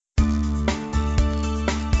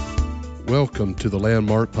Welcome to the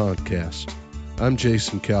Landmark Podcast. I'm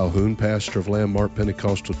Jason Calhoun, pastor of Landmark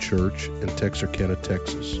Pentecostal Church in Texarkana,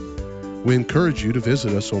 Texas. We encourage you to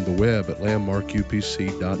visit us on the web at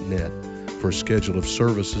landmarkupc.net for a schedule of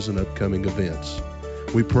services and upcoming events.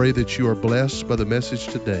 We pray that you are blessed by the message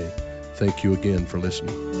today. Thank you again for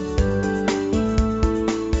listening.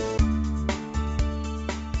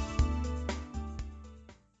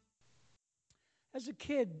 As a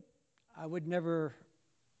kid, I would never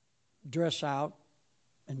dress out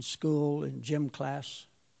in school, in gym class.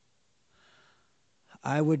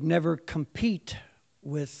 I would never compete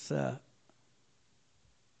with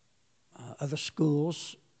other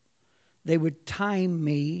schools. They would time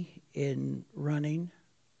me in running.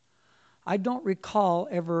 I don't recall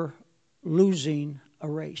ever losing a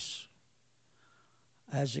race.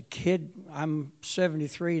 As a kid, I'm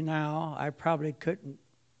 73 now, I probably couldn't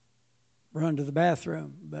run to the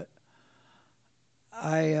bathroom, but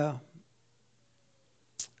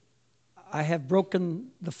I have broken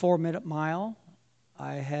the 4-minute mile.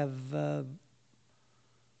 I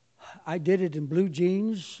did it in blue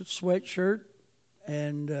jeans, sweatshirt,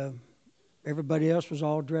 and everybody else was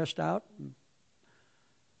all dressed out.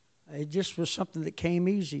 It just was something that came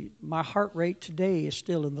easy. My heart rate today is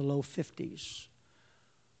still in the low 50s.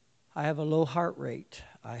 I have a low heart rate.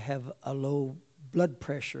 I have a low blood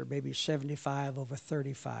pressure, maybe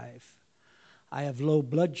 75/35. I have low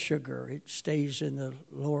blood sugar. It stays in the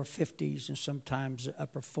lower 50s and sometimes the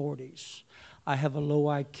upper 40s. I have a low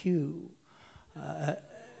IQ.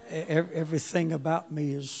 Everything about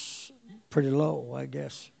me is pretty low, I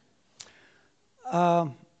guess.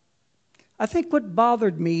 I think what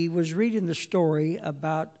bothered me was reading the story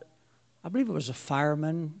about, I believe it was a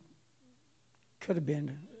fireman, could have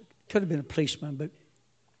been a policeman, but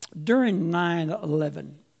during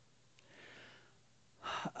 9/11,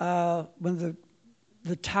 when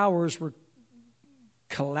the towers were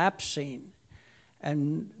collapsing,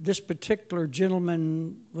 and this particular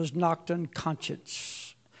gentleman was knocked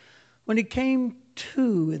unconscious. When he came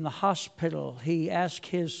to in the hospital, he asked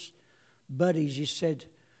his buddies, he said,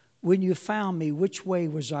 "When you found me, which way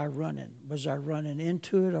was I running? Was I running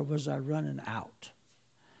into it or was I running out?"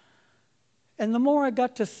 And the more I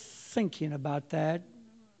got to thinking about that,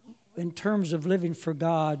 in terms of living for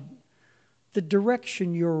God, the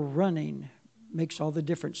direction you're running makes all the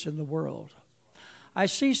difference in the world. I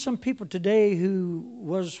see some people today who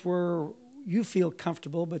was where you feel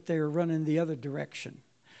comfortable, but they're running the other direction.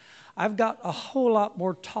 I've got a whole lot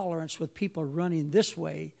more tolerance with people running this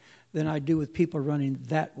way than I do with people running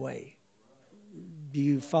that way. Do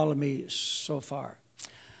you follow me so far?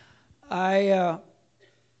 I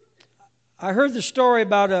heard the story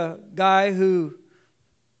about a guy who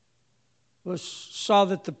saw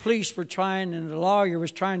that the police were trying and the lawyer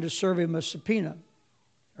was trying to serve him a subpoena,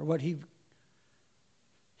 or what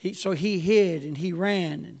so he hid and he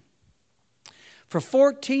ran. And for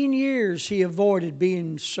 14 years he avoided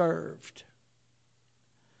being served.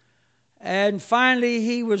 And finally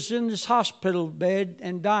he was in this hospital bed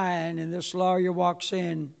and dying, and this lawyer walks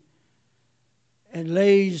in and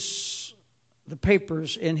lays the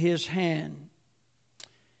papers in his hand.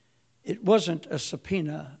 It wasn't a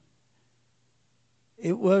subpoena.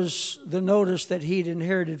 It was the notice that he'd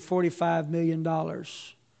inherited $45 million,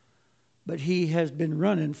 but he has been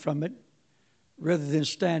running from it rather than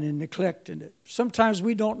standing neglecting it. Sometimes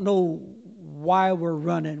we don't know why we're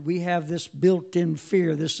running. We have this built-in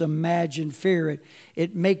fear, this imagined fear.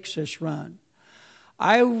 It makes us run.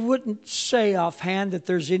 I wouldn't say offhand that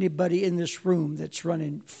there's anybody in this room that's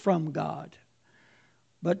running from God.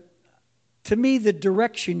 But to me, the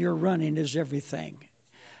direction you're running is everything.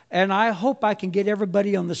 And I hope I can get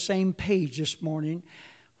everybody on the same page this morning.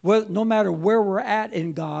 Well, no matter where we're at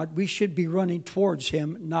in God, we should be running towards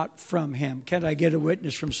Him, not from Him. Can I get a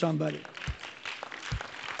witness from somebody?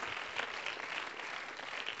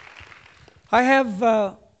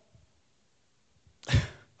 I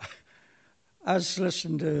was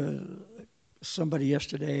listening to somebody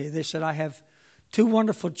yesterday. They said, I have 2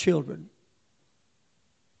 wonderful children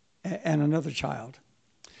and another child.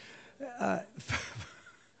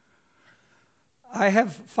 I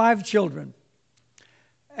have 5 children,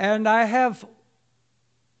 and I have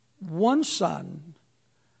one son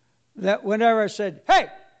that whenever I said, "Hey,"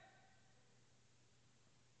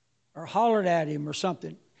 or hollered at him or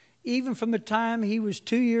something, even from the time he was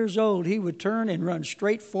 2 years old, he would turn and run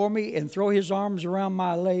straight for me and throw his arms around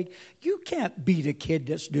my leg. You can't beat a kid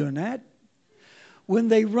that's doing that when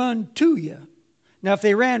they run to you. Now, if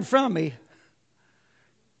they ran from me,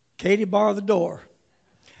 Katie, borrow the door.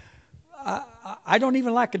 I don't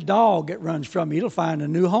even like a dog that runs from me. It'll find a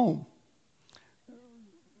new home.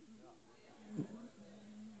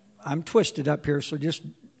 I'm twisted up here, so just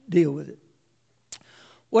deal with it.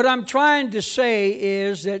 What I'm trying to say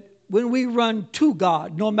is that when we run to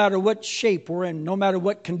God, no matter what shape we're in, no matter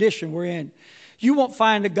what condition we're in, you won't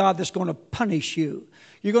find a God that's going to punish you.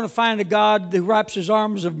 You're going to find a God who wraps his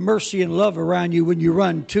arms of mercy and love around you when you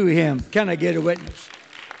run to him. Can I get a witness?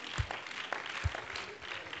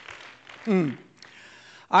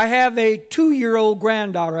 I have a 2-year-old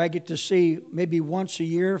granddaughter I get to see maybe once a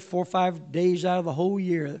year, 4 or 5 days out of the whole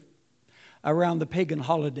year around the pagan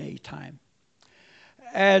holiday time.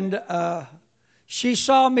 And she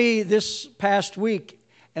saw me this past week,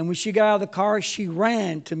 and when she got out of the car, she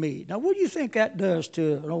ran to me. Now, what do you think that does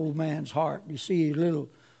to an old man's heart? You see a little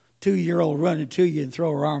 2-year-old running to you and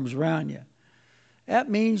throw her arms around you. That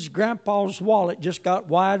means Grandpa's wallet just got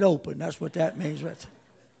wide open. That's what that means.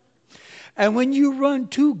 And when you run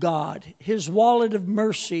to God, his wallet of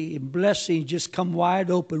mercy and blessing just come wide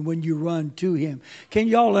open when you run to him. Can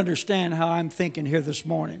you all understand how I'm thinking here this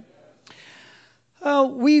morning?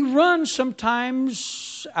 We run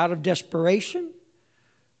sometimes out of desperation.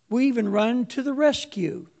 We even run to the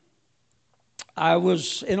rescue. I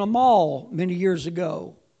was in a mall many years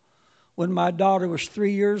ago when my daughter was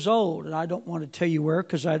 3 years old. And I don't want to tell you where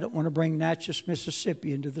because I don't want to bring Natchez,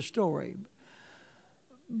 Mississippi into the story.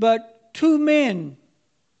 But 2 men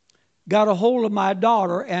got a hold of my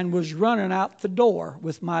daughter and was running out the door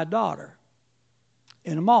with my daughter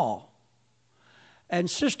in a mall. And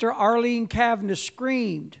Sister Arlene Cavendish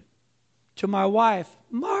screamed to my wife,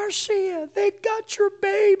 "Marcia, they got your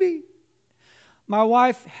baby." My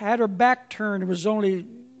wife had her back turned and was only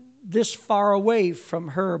this far away from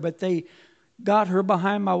her, but they got her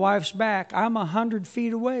behind my wife's back. I'm 100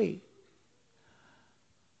 feet away.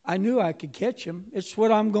 I knew I could catch him. It's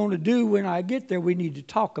what I'm going to do when I get there. We need to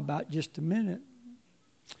talk about just a minute.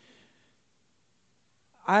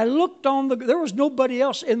 I looked there was nobody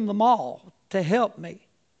else in the mall to help me.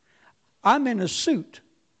 I'm in a suit.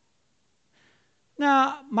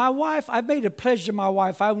 Now, my wife, I made a pledge to my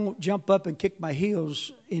wife I won't jump up and kick my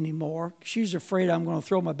heels anymore. She's afraid I'm going to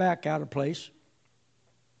throw my back out of place.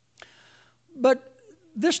 But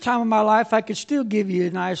this time of my life, I could still give you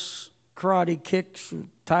a nice karate kicks,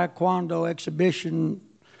 taekwondo exhibition.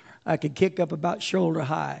 I could kick up about shoulder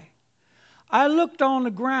high. I looked on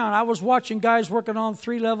the ground. I was watching guys working on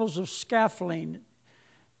 3 levels of scaffolding.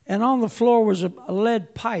 And on the floor was a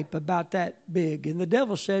lead pipe about that big. And the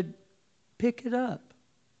devil said, "Pick it up."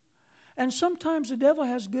 And sometimes the devil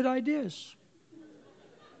has good ideas.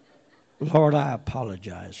 Lord, I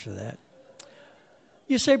apologize for that.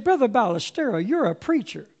 You say, "Brother Ballestero, you're a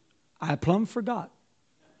preacher." I plumb forgot.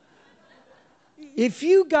 If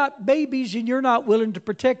you got babies and you're not willing to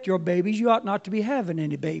protect your babies, you ought not to be having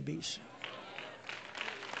any babies.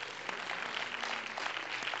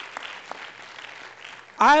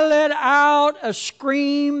 I let out a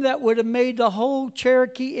scream that would have made the whole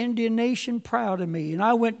Cherokee Indian Nation proud of me. And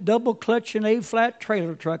I went double clutching A-flat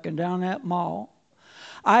trailer trucking down that mall.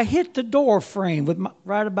 I hit the door frame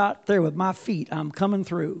right about there with my feet. I'm coming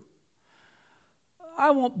through.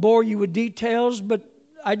 I won't bore you with details, but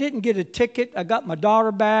I didn't get a ticket. I got my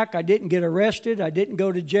daughter back. I didn't get arrested. I didn't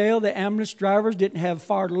go to jail. The ambulance drivers didn't have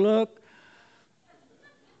far to look.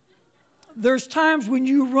 There's times when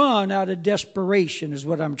you run out of desperation is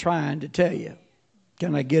what I'm trying to tell you.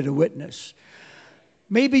 Can I get a witness?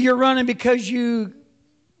 Maybe you're running because you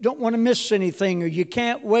don't want to miss anything or you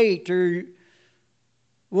can't wait or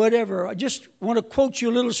whatever. I just want to quote you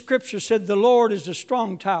a little scripture. It said, "The Lord is a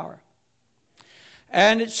strong tower."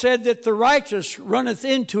 And it said that the righteous runneth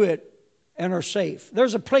into it and are safe.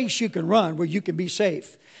 There's a place you can run where you can be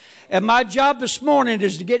safe. And my job this morning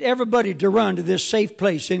is to get everybody to run to this safe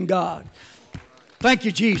place in God. Thank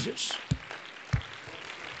you, Jesus.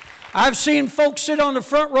 I've seen folks sit on the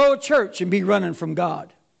front row of church and be running from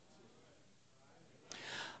God.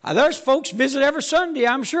 There's folks visit every Sunday,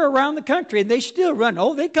 I'm sure, around the country, and they still run.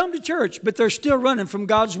 Oh, they come to church, but they're still running from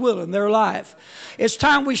God's will in their life. It's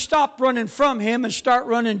time we stop running from Him and start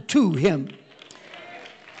running to Him.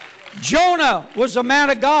 Jonah was a man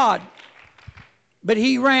of God, but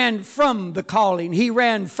he ran from the calling. He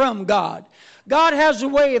ran from God. God has a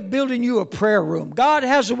way of building you a prayer room. God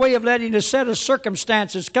has a way of letting a set of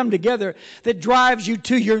circumstances come together that drives you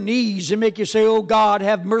to your knees and make you say, "Oh God,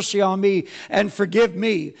 have mercy on me and forgive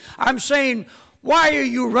me." I'm saying, why are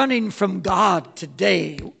you running from God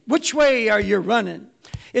today? Which way are you running?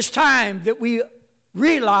 It's time that we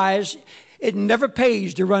realize it never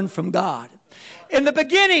pays to run from God. In the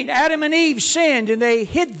beginning, Adam and Eve sinned and they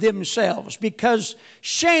hid themselves because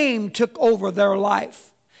shame took over their life.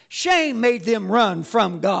 Shame made them run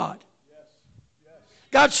from God.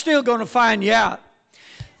 God's still going to find you out.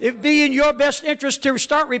 It'd be in your best interest to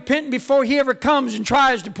start repenting before he ever comes and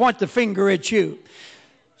tries to point the finger at you.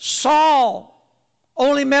 Saul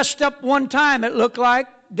only messed up one time, it looked like.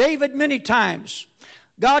 David many times.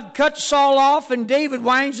 God cut Saul off, and David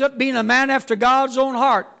winds up being a man after God's own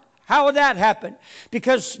heart. How would that happen?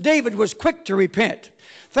 Because David was quick to repent.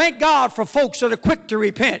 Thank God for folks that are quick to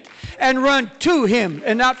repent and run to him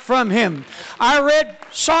and not from him. I read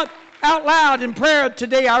out loud in prayer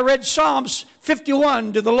today, I read Psalms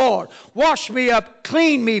 51 to the Lord. Wash me up,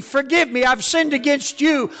 clean me, forgive me, I've sinned against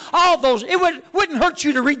you. All those. It wouldn't hurt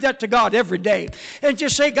you to read that to God every day. And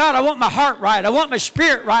just say, God, I want my heart right. I want my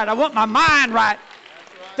spirit right. I want my mind right.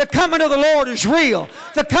 The coming of the Lord is real.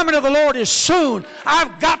 The coming of the Lord is soon.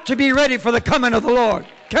 I've got to be ready for the coming of the Lord.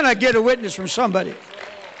 Can I get a witness from somebody?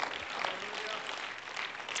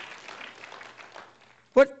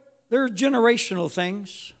 But there are generational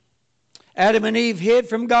things. Adam and Eve hid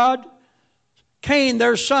from God. Cain,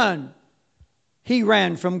 their son, he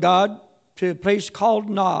ran from God to a place called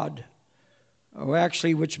Nod, or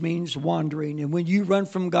actually which means wandering. And when you run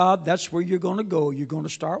from God, that's where you're going to go. You're going to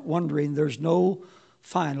start wandering. There's no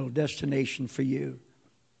final destination for you.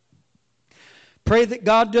 Pray that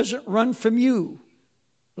God doesn't run from you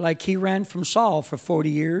like he ran from Saul for 40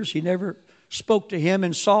 years. He never spoke to him,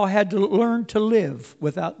 and Saul had to learn to live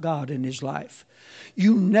without God in his life.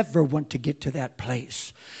 You never want to get to that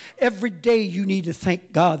place. Every day you need to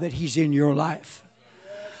thank God that he's in your life.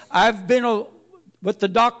 I've been what the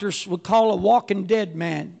doctors would call a walking dead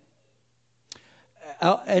man,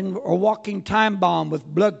 and a walking time bomb with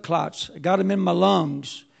blood clots. I got them in my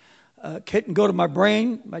lungs. Couldn't go to my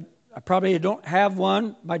brain. I probably don't have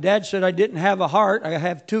one. My dad said I didn't have a heart. I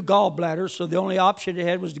have 2 gallbladders, so the only option I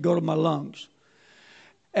had was to go to my lungs.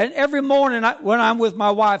 And every morning when I'm with my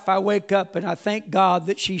wife, I wake up and I thank God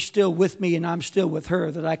that she's still with me and I'm still with her,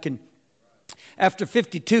 that I can, after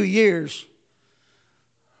 52 years,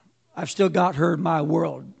 I've still got her in my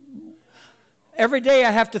world. Every day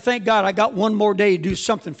I have to thank God I got one more day to do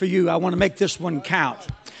something for you. I want to make this one count.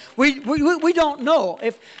 We don't know.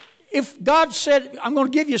 If God said, I'm going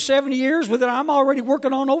to give you 70 years with it, I'm already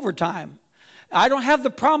working on overtime. I don't have the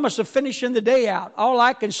promise of finishing the day out. All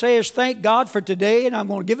I can say is thank God for today, and I'm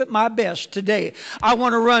going to give it my best today. I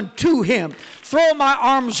want to run to him, throw my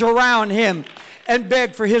arms around him, and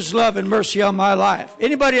beg for his love and mercy on my life.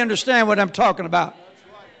 Anybody understand what I'm talking about?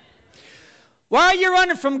 Why are you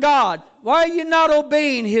running from God? Why are you not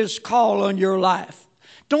obeying his call on your life?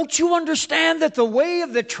 Don't you understand that the way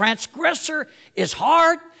of the transgressor is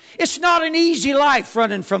hard? It's not an easy life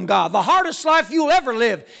running from God. The hardest life you'll ever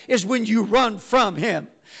live is when you run from him.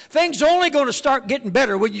 Things are only going to start getting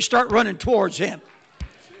better when you start running towards him.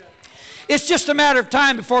 It's just a matter of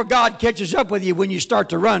time before God catches up with you when you start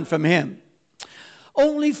to run from him.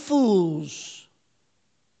 Only fools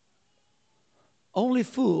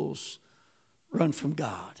run from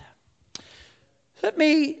God. Let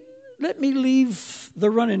me leave the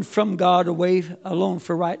running from God alone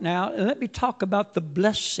for right now, and let me talk about the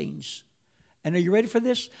blessings. And are you ready for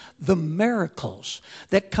this? The miracles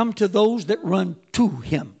that come to those that run to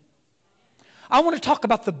him. I want to talk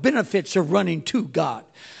about the benefits of running to God.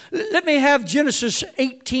 Let me have Genesis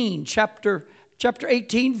 18, chapter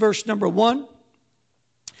 18, verse number 1.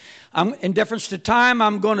 In deference to time,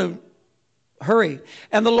 I'm going to hurry.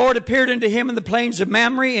 And the Lord appeared unto him in the plains of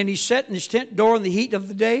Mamre, and he sat in his tent door in the heat of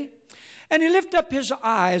the day. And he lifted up his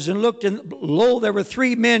eyes and looked, and lo, there were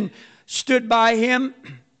 3 men stood by him.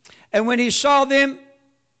 And when he saw them,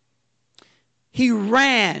 he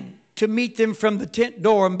ran to meet them from the tent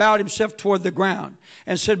door and bowed himself toward the ground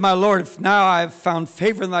and said, My Lord, if now I have found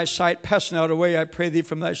favor in thy sight, pass not away, I pray thee,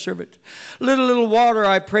 from thy servant. Little water,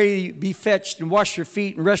 I pray thee, be fetched, and wash your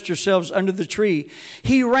feet and rest yourselves under the tree.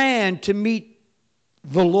 He ran to meet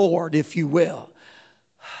the Lord, if you will.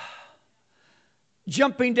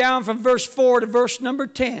 Jumping down from verse 4 to verse number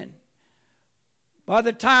 10. By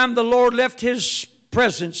the time the Lord left his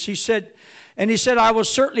presence, he said, I will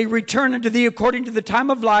certainly return unto thee according to the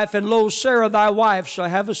time of life, and lo, Sarah thy wife shall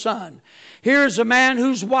have a son. Here's a man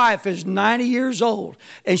whose wife is 90 years old,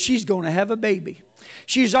 and she's going to have a baby.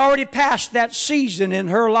 She's already passed that season in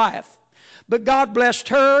her life. But God blessed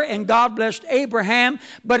her and God blessed Abraham,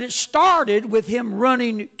 but it started with him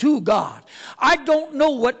running to God. I don't know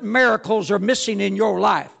what miracles are missing in your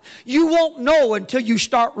life. You won't know until you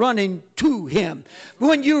start running to him.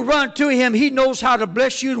 When you run to him, he knows how to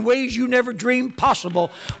bless you in ways you never dreamed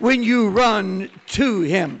possible when you run to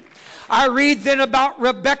him. I read then about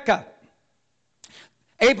Rebekah.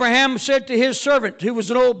 Abraham said to his servant, who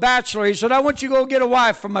was an old bachelor, he said, I want you to go get a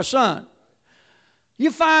wife for my son. You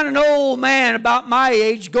find an old man about my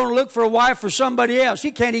age going to look for a wife for somebody else.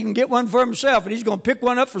 He can't even get one for himself, and he's going to pick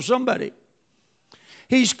one up for somebody.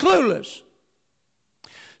 He's clueless.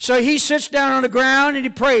 So he sits down on the ground and he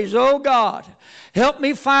prays, oh God, help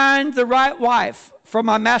me find the right wife for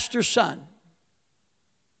my master's son.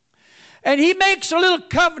 And he makes a little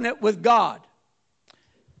covenant with God.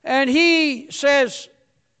 And he says,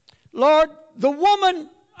 Lord, the woman,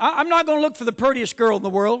 I'm not going to look for the prettiest girl in the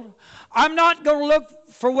world. I'm not going to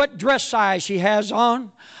look for what dress size she has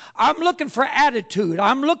on. I'm looking for attitude.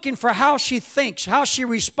 I'm looking for how she thinks, how she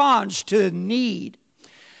responds to need.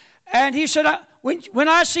 And he said, when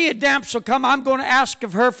I see a damsel come, I'm going to ask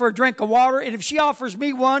of her for a drink of water. And if she offers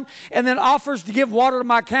me one and then offers to give water to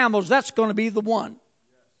my camels, that's going to be the one.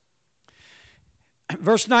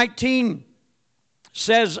 Verse 19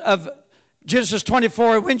 says of Genesis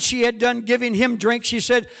 24, when she had done giving him drink, she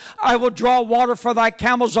said, I will draw water for thy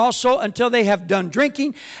camels also until they have done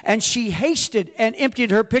drinking. And she hasted and emptied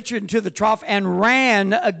her pitcher into the trough and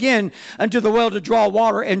ran again unto the well to draw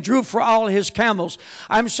water and drew for all his camels.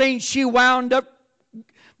 I'm saying she wound up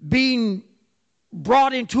being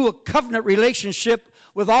brought into a covenant relationship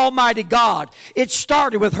with Almighty God. It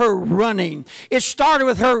started with her running. It started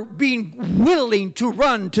with her being willing to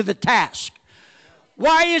run to the task.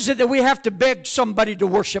 Why is it that we have to beg somebody to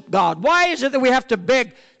worship God? Why is it that we have to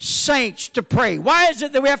beg saints to pray? Why is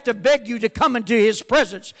it that we have to beg you to come into His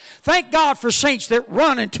presence? Thank God for saints that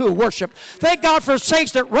run into a worship. Thank God for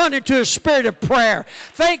saints that run into a spirit of prayer.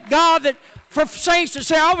 Thank God that for saints that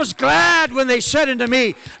say, I was glad when they said unto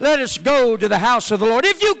me, let us go to the house of the Lord.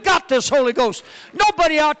 If you got this Holy Ghost,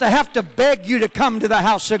 nobody ought to have to beg you to come to the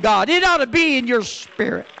house of God. It ought to be in your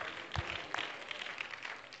spirit.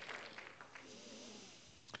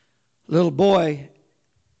 Little boy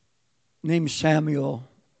named Samuel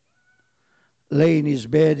lay in his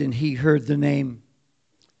bed and he heard the name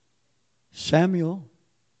Samuel,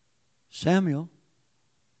 Samuel.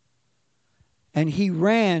 And he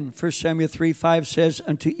ran, 1 Samuel 3:5 says,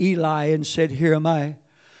 unto Eli and said, here am I,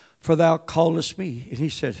 for thou callest me. And he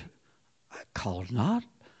said, I called not.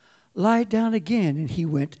 Lie down again. And he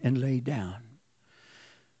went and lay down.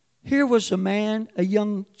 Here was a man, a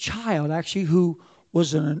young child actually, who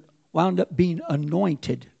was wound up being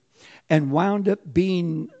anointed and wound up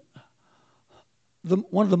being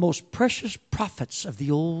one of the most precious prophets of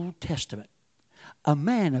the Old Testament. A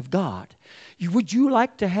man of God. Would you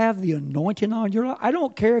like to have the anointing on your life? I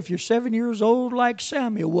don't care if you're 7 years old like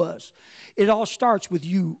Samuel was. It all starts with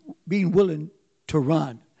you being willing to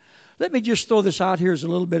run. Let me just throw this out here as a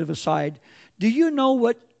little bit of a side. Do you know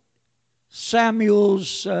what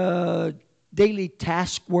Samuel's daily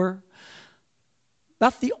tasks were?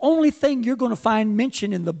 That's the only thing you're going to find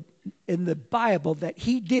mentioned in the Bible that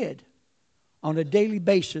he did on a daily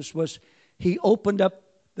basis was he opened up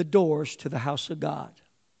the doors to the house of God.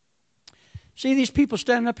 See these people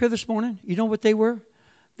standing up here this morning? You know what they were?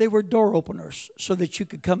 They were door openers so that you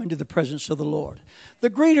could come into the presence of the Lord. The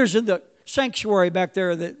greeters in the sanctuary back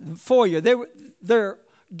there, the foyer, they're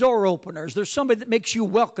door openers. There's somebody that makes you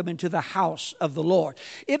welcome into the house of the Lord.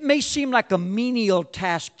 It may seem like a menial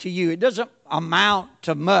task to you. It doesn't amount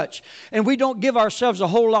to much. And we don't give ourselves a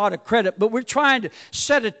whole lot of credit, but we're trying to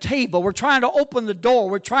set a table. We're trying to open the door.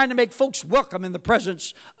 We're trying to make folks welcome in the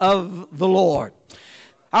presence of the Lord.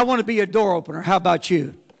 I want to be a door opener. How about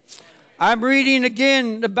you? I'm reading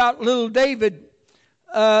again about little David.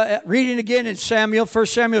 Reading again in Samuel, 1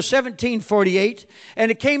 Samuel 17:48.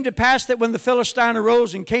 And it came to pass that when the Philistine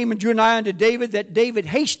arose and came and drew nigh unto David, that David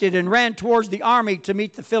hasted and ran towards the army to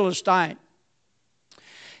meet the Philistine.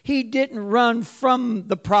 He didn't run from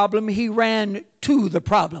the problem. He ran to the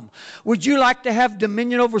problem. Would you like to have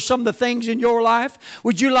dominion over some of the things in your life?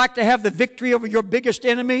 Would you like to have the victory over your biggest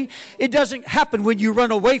enemy? It doesn't happen when you run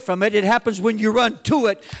away from it. It happens when you run to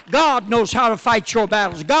it. God knows how to fight your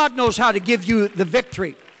battles. God knows how to give you the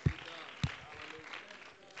victory.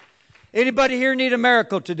 Anybody here need a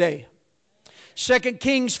miracle today? 2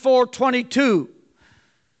 Kings 4:22.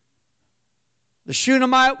 The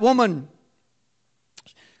Shunammite woman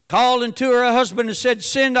called unto her husband and said,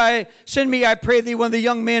 Send me, I pray thee, one of the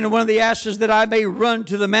young men and one of the asses, that I may run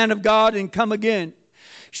to the man of God and come again.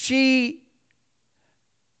 She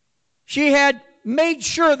had made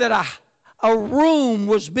sure that a room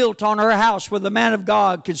was built on her house where the man of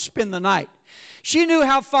God could spend the night. She knew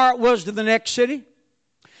how far it was to the next city.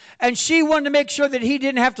 And she wanted to make sure that he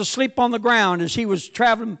didn't have to sleep on the ground as he was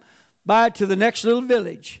traveling by to the next little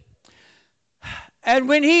village. And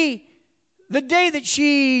when the day that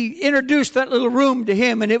she introduced that little room to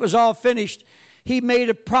him and it was all finished, he made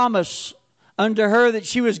a promise unto her that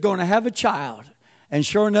she was going to have a child. And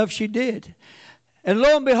sure enough, she did. And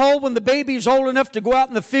lo and behold, when the baby's old enough to go out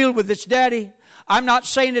in the field with its daddy, I'm not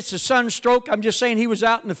saying it's a sunstroke. I'm just saying he was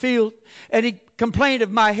out in the field. And he complained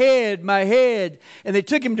of my head, my head. And they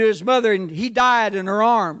took him to his mother, and he died in her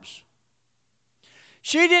arms.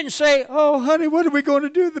 She didn't say, oh, honey, what are we going to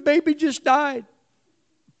do? The baby just died.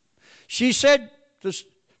 She said,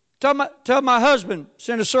 tell my husband,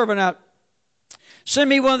 send a servant out. Send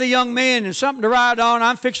me one of the young men and something to ride on.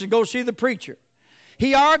 I'm fixing to go see the preacher.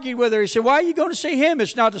 He argued with her. He said, why are you going to see him?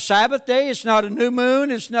 It's not a Sabbath day. It's not a new moon.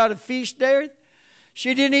 It's not a feast day.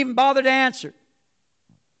 She didn't even bother to answer.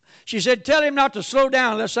 She said, tell him not to slow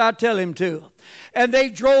down unless I tell him to. And they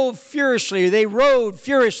drove furiously. They rode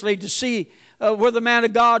furiously to see where the man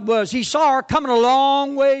of God was. He saw her coming a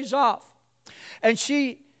long ways off. And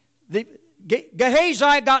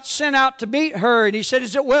Gehazi got sent out to meet her, and he said,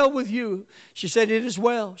 is it well with you? She said, it is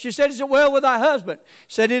well. She said, is it well with thy husband?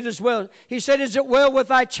 He said, it is well. He said, is it well with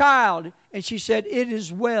thy child? And she said, it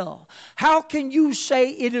is well. How can you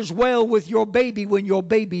say it is well with your baby when your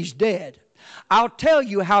baby's dead? I'll tell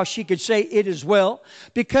you how she could say it is well,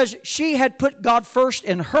 because she had put God first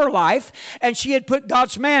in her life, and she had put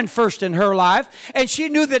God's man first in her life, and she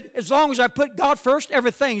knew that as long as I put God first,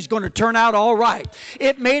 everything's going to turn out all right.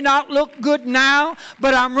 It may not look good now,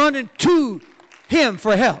 but I'm running to Him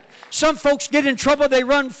for help. Some folks get in trouble, they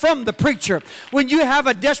run from the preacher. When you have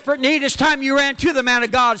a desperate need, it's time you ran to the man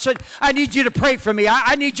of God and said, I need you to pray for me.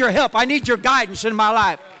 I need your help. I need your guidance in my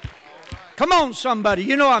life. Come on, somebody.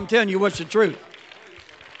 You know I'm telling you what's the truth.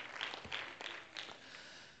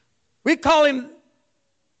 We call him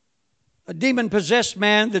a demon-possessed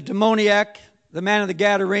man, the demoniac, the man of the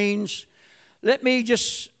Gadarenes. Let me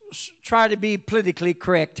just try to be politically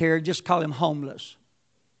correct here. Just call him homeless.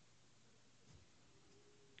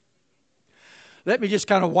 Let me just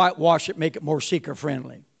kind of whitewash it, make it more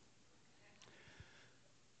seeker-friendly.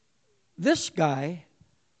 This guy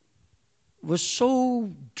was so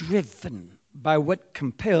driven by what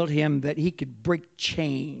compelled him that he could break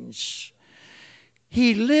chains.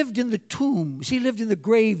 He lived in the tombs. He lived in the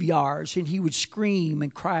graveyards, and he would scream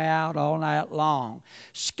and cry out all night long,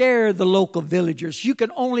 scare the local villagers. You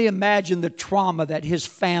can only imagine the trauma that his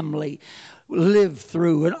family lived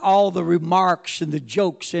through, and all the remarks and the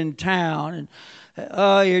jokes in town. And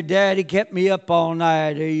oh, your daddy kept me up all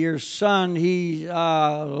night. Or your son,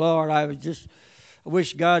 Lord, I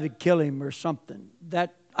wish God would kill him or something.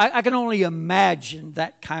 That I can only imagine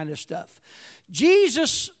that kind of stuff.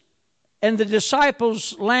 Jesus and the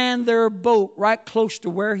disciples land their boat right close to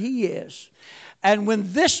where he is. And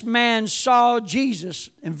when this man saw Jesus,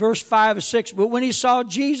 in verse 5 or 6, but when he saw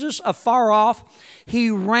Jesus afar off,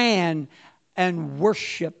 he ran and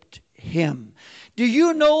worshiped him. Do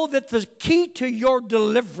you know that the key to your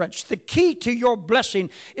deliverance, the key to your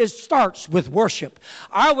blessing, starts with worship?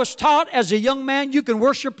 I was taught as a young man, you can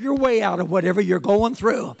worship your way out of whatever you're going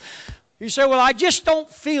through. You say, well, I just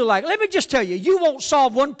don't feel like. Let me just tell you, you won't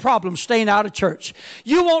solve one problem staying out of church.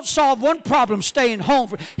 You won't solve one problem staying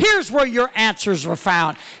home. Here's where your answers are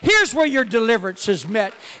found. Here's where your deliverance is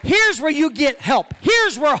met. Here's where you get help.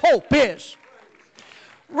 Here's where hope is.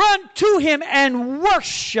 Run to him and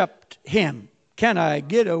worship him. Can I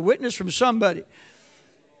get a witness from somebody?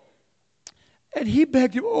 And he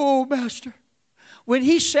begged him, oh, Master. When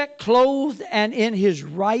he sat clothed and in his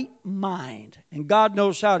right mind, and God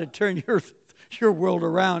knows how to turn your world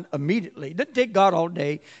around immediately. It doesn't take God all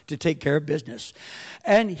day to take care of business.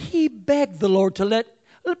 And he begged the Lord to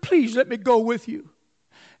please let me go with you.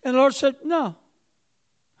 And the Lord said, no.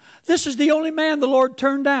 This is the only man the Lord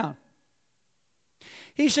turned down.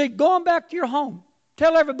 He said, go on back to your home.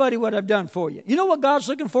 Tell everybody what I've done for you. You know what God's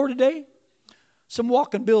looking for today? Some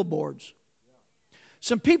walking billboards.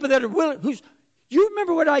 Some people that are willing. You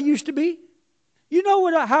remember what I used to be? You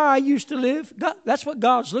know how I used to live? God, that's what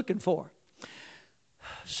God's looking for.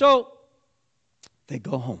 So they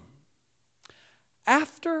go home.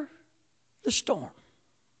 After the storm.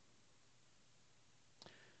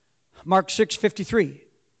 Mark 6:53.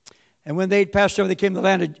 And when they had passed over, they came to the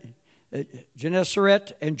land of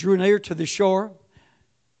Gennesaret and drew near to the shore.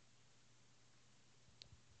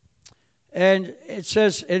 And it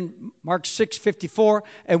says in Mark 6:54,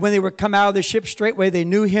 and when they were come out of the ship, straightway they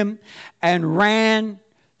knew him and ran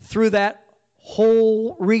through that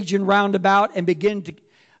whole region round about and began to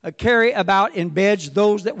carry about in beds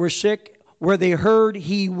those that were sick, where they heard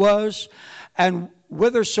he was. And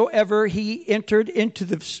whithersoever he entered into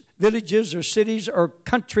the villages or cities or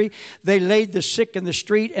country, they laid the sick in the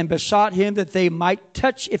street and besought him that they might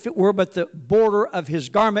touch, if it were but the border of his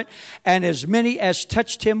garment. And as many as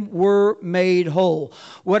touched him were made whole.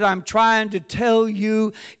 What I'm trying to tell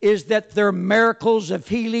you is that there are miracles of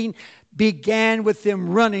healing began with them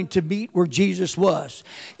running to meet where Jesus was.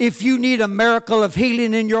 If you need a miracle of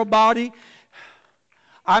healing in your body,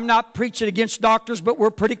 I'm not preaching against doctors, but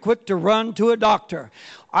we're pretty quick to run to a doctor.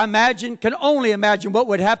 Can only imagine what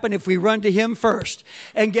would happen if we run to Him first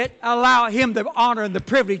and allow Him the honor and the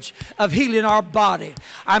privilege of healing our body.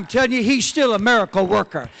 I'm telling you, He's still a miracle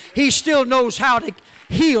worker. He still knows how to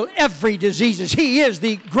heal every disease. He is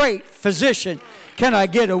the great physician. Can I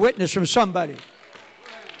get a witness from somebody?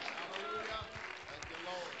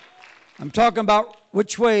 I'm talking about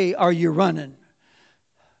which way are you running?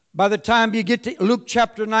 By the time you get to Luke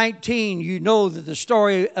chapter 19, you know that the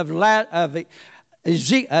story of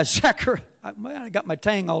Zachariah, I got my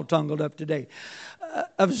tongue all tangled up today,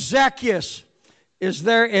 of Zacchaeus is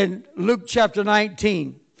there in Luke chapter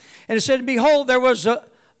 19. And it said, behold, there was a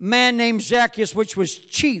man named Zacchaeus, which was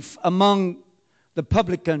chief among the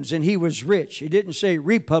publicans, and he was rich. It didn't say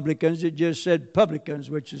republicans, it just said publicans,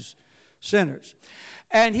 which is sinners.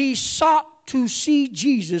 And he sought to see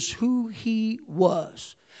Jesus, who he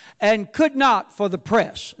was, and could not for the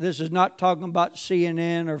press. This is not talking about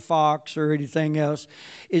CNN or Fox or anything else.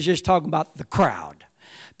 It's just talking about the crowd.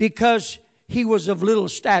 Because he was of little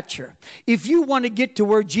stature. If you want to get to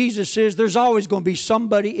where Jesus is, there's always going to be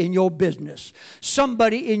somebody in your business.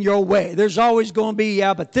 Somebody in your way. There's always going to be,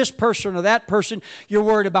 but this person or that person, you're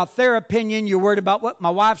worried about their opinion. You're worried about what my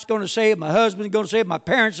wife's going to say, my husband's going to say, my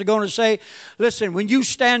parents are going to say. Listen, when you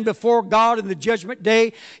stand before God in the judgment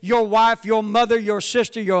day, your wife, your mother, your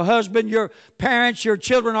sister, your husband, your parents, your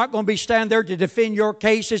children aren't going to be standing there to defend your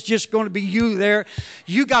case. It's just going to be you there.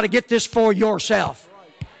 You got to get this for yourself.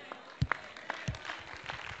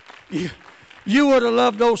 You would have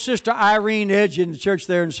loved old Sister Irene Edge in the church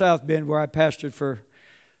there in South Bend where I pastored for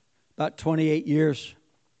about 28 years.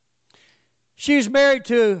 She's married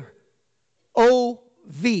to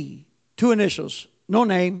O.V., 2 initials. No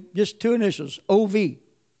name, just 2 initials, O.V.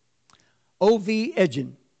 O.V.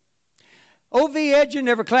 Edgen. O.V. Edgen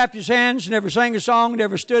never clapped his hands, never sang a song,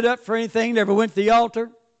 never stood up for anything, never went to the altar,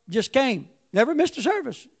 just came. Never missed a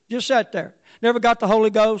service, just sat there. Never got the Holy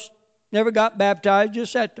Ghost, never got baptized,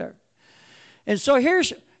 just sat there. And so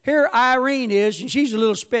here Irene is, and she's a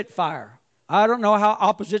little spitfire. I don't know how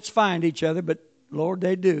opposites find each other, but Lord,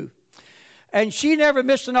 they do. And she never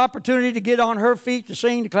missed an opportunity to get on her feet, to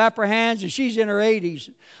sing, to clap her hands, and she's in her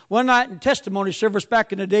 80s. One night in testimony service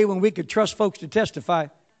back in the day when we could trust folks to testify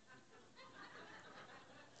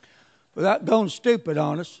without going stupid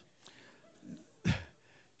on us,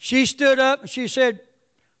 she stood up and she said,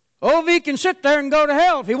 O.V. can sit there and go to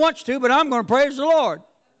hell if he wants to, but I'm going to praise the Lord.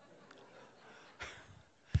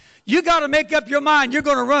 You got to make up your mind you're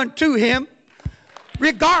going to run to Him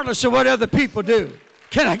regardless of what other people do.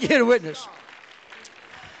 Can I get a witness?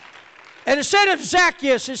 And it said of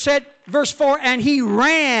Zacchaeus, it said, verse 4, and he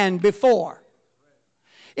ran before.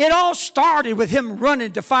 It all started with him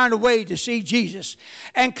running to find a way to see Jesus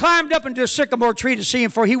and climbed up into a sycamore tree to see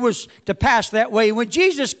Him, for he was to pass that way. When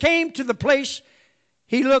Jesus came to the place,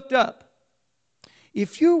 he looked up.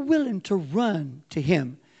 If you're willing to run to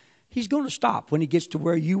Him, He's going to stop when He gets to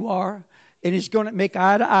where you are, and He's going to make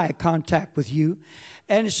eye-to-eye contact with you.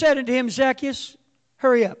 And He said unto him, Zacchaeus,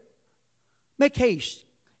 hurry up, make haste,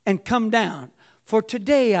 and come down, for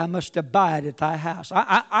today I must abide at thy house.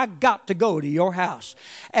 I got to go to your house.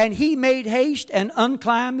 And he made haste and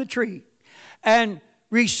unclimbed the tree and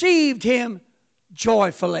received Him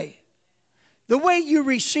joyfully. The way you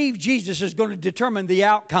receive Jesus is going to determine the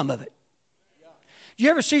outcome of it. You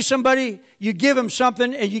ever see somebody, you give them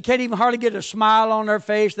something and you can't even hardly get a smile on their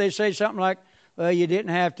face? They say something like, well, you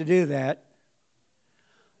didn't have to do that.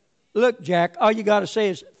 Look, Jack, all you got to say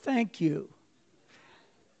is, thank you.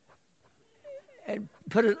 And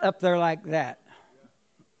put it up there like that.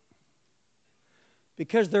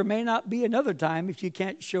 Because there may not be another time if you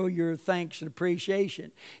can't show your thanks and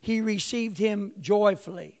appreciation. He received Him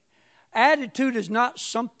joyfully. Attitude is not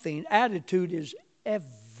something. Attitude is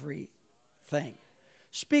everything.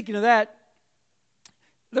 Speaking of that,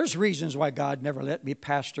 there's reasons why God never let me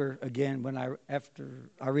pastor again after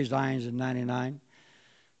I resigned in 99.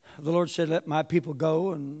 The Lord said, let my people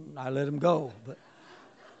go, and I let them go.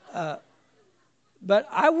 But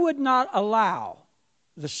I would not allow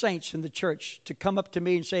the saints in the church to come up to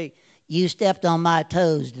me and say, you stepped on my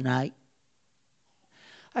toes tonight.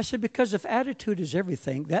 I said, because if attitude is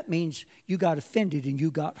everything, that means you got offended and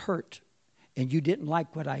you got hurt and you didn't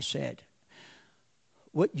like what I said.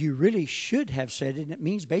 What you really should have said, and it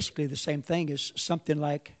means basically the same thing, is something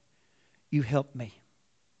like, you helped me.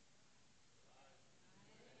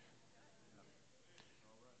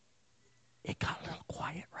 It got a little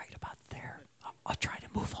quiet right about there. I'll try to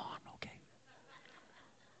move on, okay?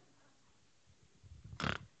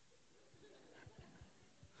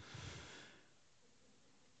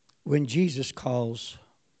 when Jesus calls,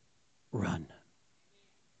 run.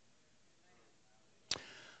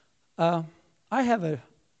 I have a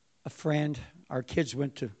friend. Our kids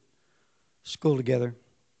went to school together.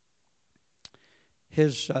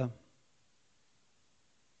 His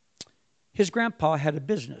grandpa had a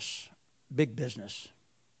business, big business.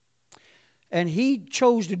 And he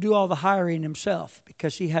chose to do all the hiring himself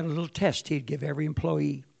because he had a little test he'd give every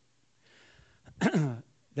employee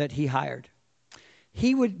that he hired.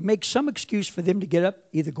 He would make some excuse for them to get up,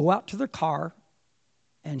 either go out to their car,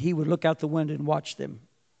 and he would look out the window and watch them,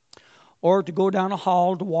 or to go down a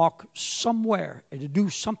hall to walk somewhere and to do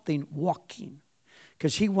something walking,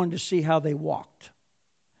 because he wanted to see how they walked.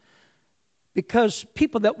 Because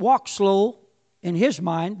people that walk slow, in his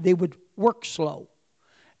mind, they would work slow.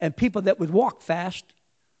 And people that would walk fast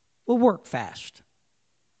will work fast.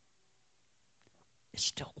 It's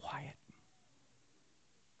still quiet.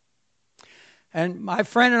 And my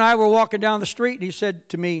friend and I were walking down the street, and he said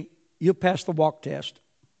to me, "You'll pass the walk test."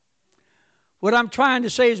 What I'm trying to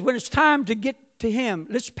say is when it's time to get to him,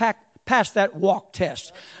 let's pass that walk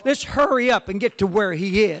test. Let's hurry up and get to where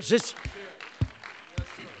he is.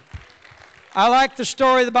 I like the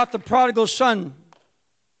story about the prodigal son.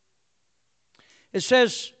 It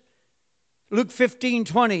says, Luke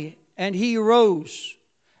 15:20, and he arose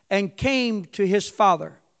and came to his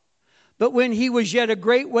father. But when he was yet a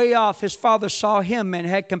great way off, his father saw him and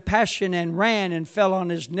had compassion and ran and fell on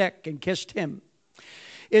his neck and kissed him.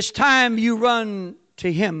 It's time you run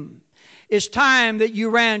to him. It's time that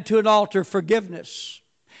you ran to an altar of forgiveness.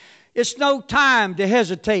 It's no time to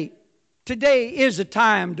hesitate. Today is a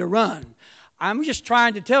time to run. I'm just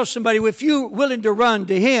trying to tell somebody, if you're willing to run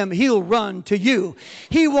to him, he'll run to you.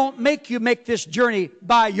 He won't make you make this journey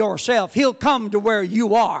by yourself. He'll come to where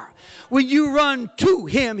you are. When you run to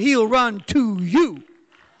him, he'll run to you.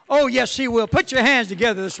 Oh, yes, he will. Put your hands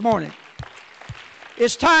together this morning.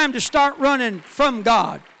 It's time to start running from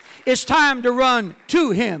God. It's time to run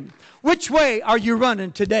to him. Which way are you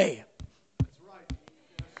running today?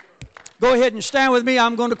 Go ahead and stand with me.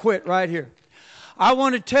 I'm going to quit right here. I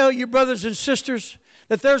want to tell you, brothers and sisters,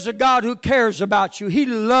 that there's a God who cares about you. He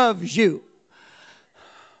loves you.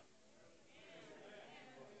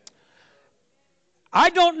 I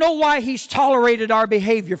don't know why he's tolerated our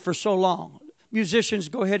behavior for so long. Musicians,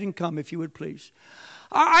 go ahead and come if you would please.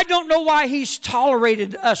 I don't know why he's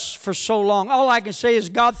tolerated us for so long. All I can say is,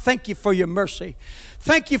 God, thank you for your mercy.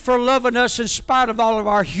 Thank you for loving us in spite of all of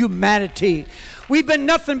our humanity. We've been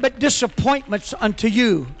nothing but disappointments unto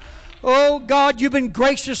you. Oh, God, you've been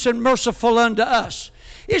gracious and merciful unto us.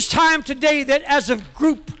 It's time today that as a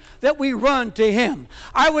group that we run to him.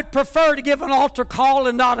 I would prefer to give an altar call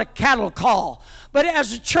and not a cattle call. But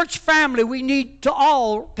as a church family, we need to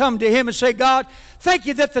all come to him and say, God, thank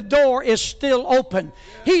you that the door is still open.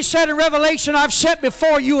 He said in Revelation, I've set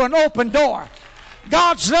before you an open door.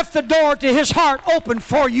 God's left the door to his heart open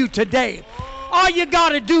for you today. All you got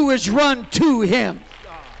to do is run to him.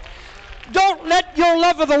 Don't let your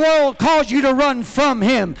love of the world cause you to run from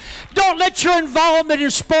him. Don't let your involvement in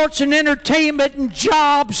sports and entertainment and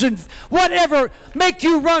jobs and whatever make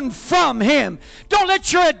you run from him. Don't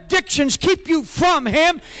let your addictions keep you from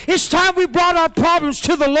him. It's time we brought our problems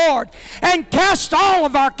to the Lord and cast all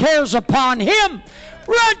of our cares upon him.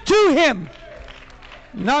 Run to him,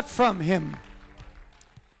 not from him.